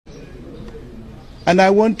And I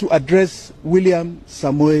want to address William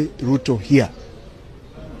Samoei Ruto here.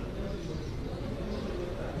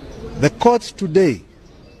 The courts today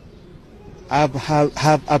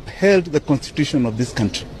have upheld the constitution of this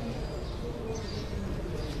country.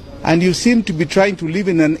 And you seem to be trying to live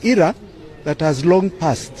in an era that has long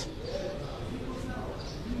passed.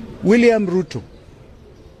 William Ruto,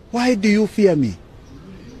 why do you fear me?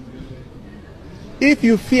 If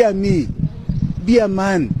you fear me, be a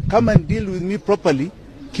man. Come and deal with me properly.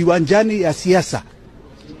 Kiwanjani ya siasa.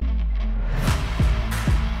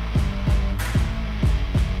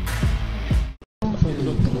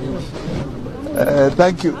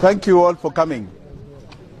 Thank you all for coming.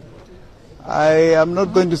 I am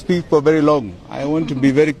not going to speak for very long. I want to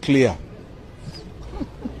be very clear.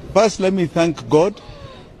 First, let me thank God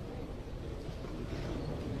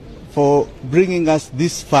for bringing us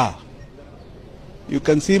this far. You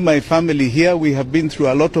can see my family here. We have been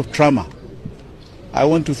through a lot of trauma. I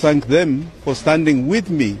want to thank them for standing with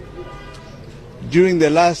me during the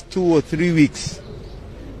last 2 or 3 weeks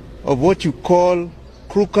of what you call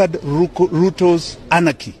crooked Ruto's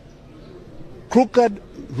anarchy. Crooked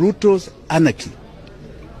Ruto's anarchy.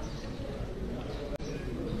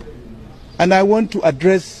 And I want to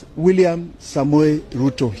address William Samoei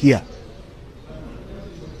Ruto here.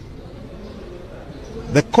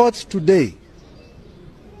 The courts today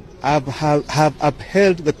have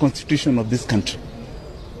upheld the constitution of this country.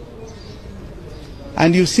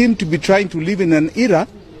 And you seem to be trying to live in an era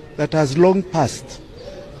that has long passed.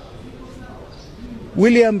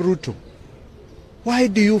 William Ruto, why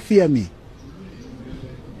do you fear me?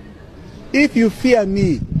 If you fear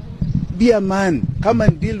me, be a man. Come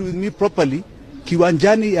and deal with me properly.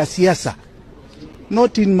 Kiwanjani ya siasa.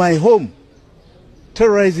 Not in my home,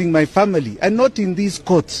 terrorizing my family, and not in these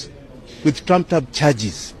courts with trumped up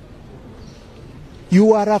charges.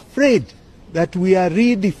 You are afraid that we are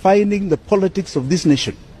redefining the politics of this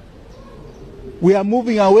nation. We are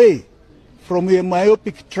moving away from a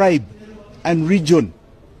myopic tribe and region.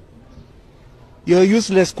 Your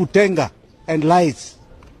useless kutenga and lies.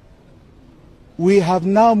 We have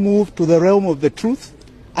now moved to the realm of the truth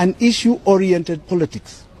and issue-oriented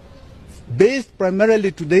politics, based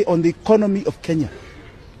primarily today on the economy of Kenya.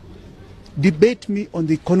 Debate me on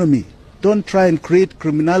the economy. Don't try and create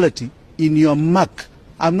criminality in your muck.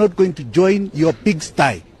 I'm not going to join your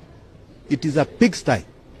pigsty. It is a pigsty.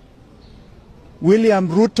 William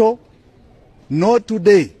Ruto, know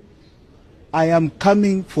today I am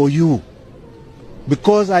coming for you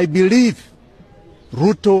because I believe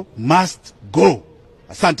Ruto must go.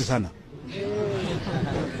 Asante sana.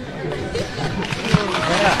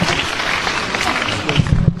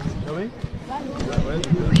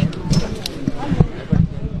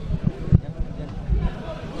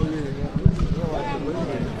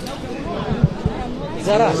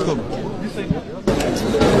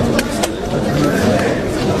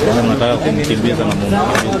 Nataka kumkimbiza na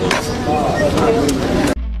Mungu.